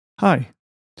Hi!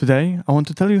 Today I want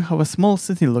to tell you how a small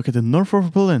city located north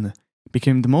of Berlin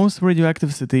became the most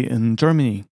radioactive city in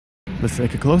Germany. Let's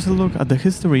take a closer look at the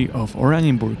history of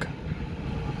Oranienburg.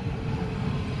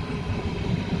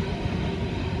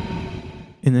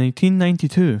 In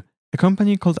 1892, a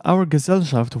company called Our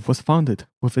Gesellschaft was founded,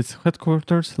 with its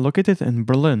headquarters located in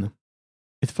Berlin.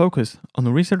 It focused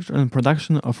on research and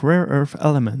production of rare earth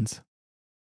elements.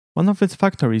 One of its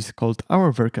factories, called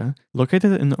Our Werke,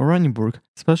 located in Oranienburg,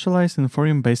 specialized in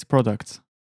thorium-based products.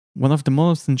 One of the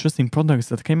most interesting products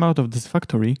that came out of this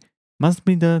factory must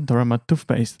be the Doramat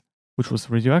toothpaste, which was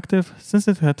radioactive since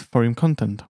it had thorium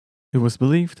content. It was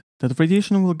believed that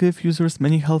radiation will give users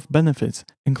many health benefits,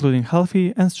 including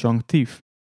healthy and strong teeth.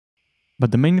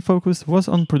 But the main focus was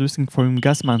on producing thorium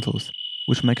gas mantles,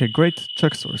 which make a great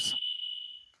check source.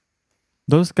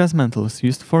 Those gas mantles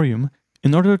used thorium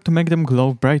in order to make them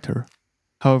glow brighter.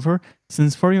 However,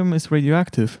 since thorium is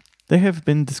radioactive, they have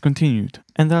been discontinued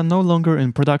and are no longer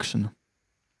in production.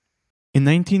 In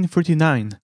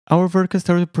 1939, Our Werke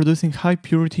started producing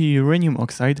high-purity uranium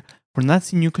oxide for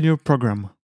Nazi nuclear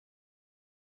program.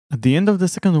 At the end of the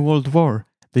Second World War,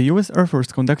 the US Air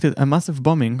Force conducted a massive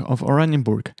bombing of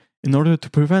Oranienburg in order to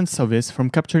prevent Soviets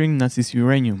from capturing Nazis'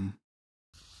 uranium.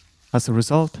 As a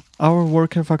result, Our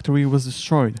Werke factory was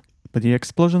destroyed, but the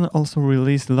explosion also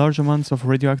released large amounts of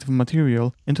radioactive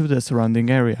material into the surrounding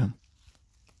area.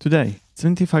 Today,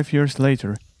 75 years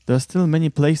later, there are still many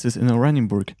places in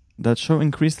Oranienburg that show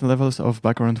increased levels of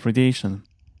background radiation.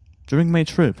 During my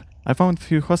trip, I found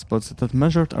few hotspots that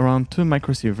measured around 2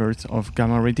 microsieverts of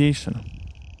gamma radiation.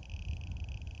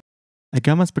 A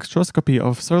gamma spectroscopy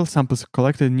of soil samples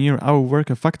collected near Our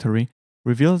Werke factory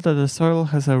revealed that the soil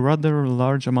has a rather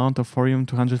large amount of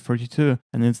thorium-232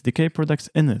 and its decay products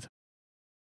in it.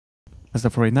 As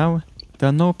of right now, there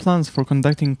are no plans for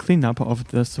conducting cleanup of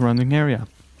the surrounding area.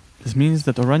 This means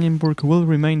that Oranienburg will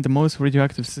remain the most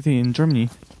radioactive city in Germany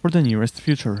for the nearest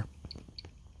future.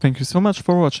 Thank you so much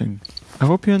for watching. I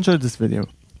hope you enjoyed this video.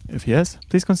 If yes,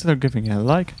 please consider giving it a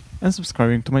like and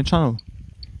subscribing to my channel.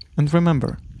 And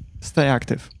remember, stay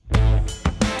active.